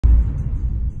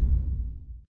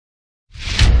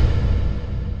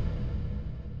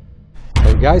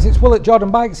Guys, it's Will at Jordan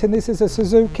Bikes and this is a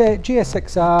Suzuki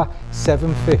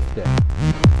GSXR750.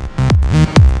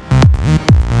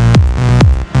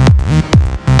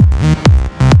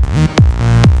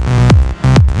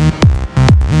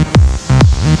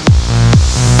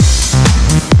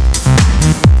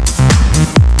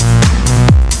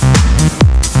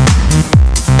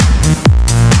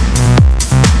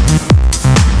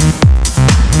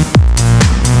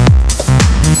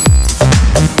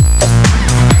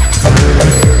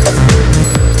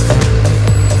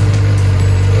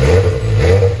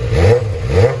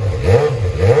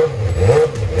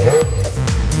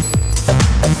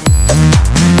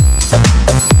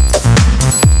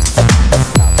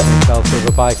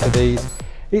 Bike of these.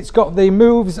 It's got the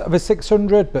moves of a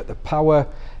 600 but the power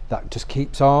that just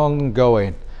keeps on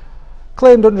going.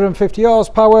 Claimed 150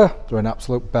 horsepower. They're an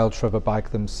absolute belter of a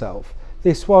bike themselves.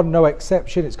 This one no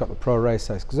exception. It's got the Pro Race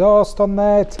exhaust on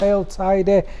there, tail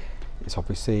tidy. It's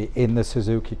obviously in the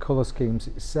Suzuki colour schemes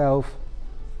itself.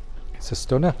 It's a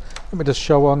stunner. Let me just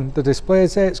show on the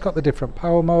displays here. It's got the different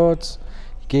power modes,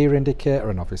 gear indicator,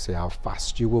 and obviously how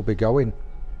fast you will be going.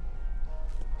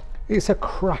 It's a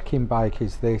cracking bike,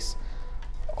 is this.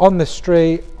 On the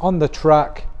street, on the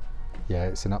track, yeah,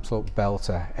 it's an absolute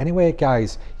belter. Anyway,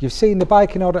 guys, you've seen the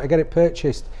bike. In order to get it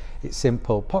purchased, it's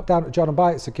simple. Pop down to Jordan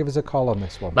Bikes and give us a call on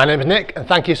this one. My name is Nick, and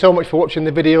thank you so much for watching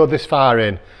the video this far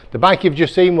in. The bike you've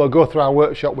just seen will go through our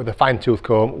workshop with a fine-tooth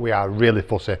comb. We are really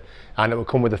fussy, and it will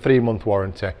come with a 3-month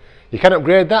warranty. You can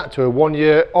upgrade that to a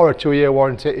 1-year or a 2-year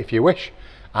warranty if you wish.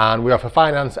 And we offer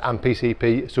finance and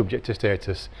PCP subject to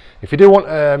status. If you do want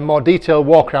a more detailed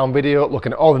walk around video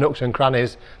looking at all the nooks and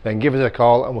crannies, then give us a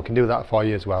call and we can do that for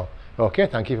you as well. Okay,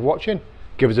 thank you for watching.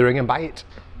 Give us a ring and buy it.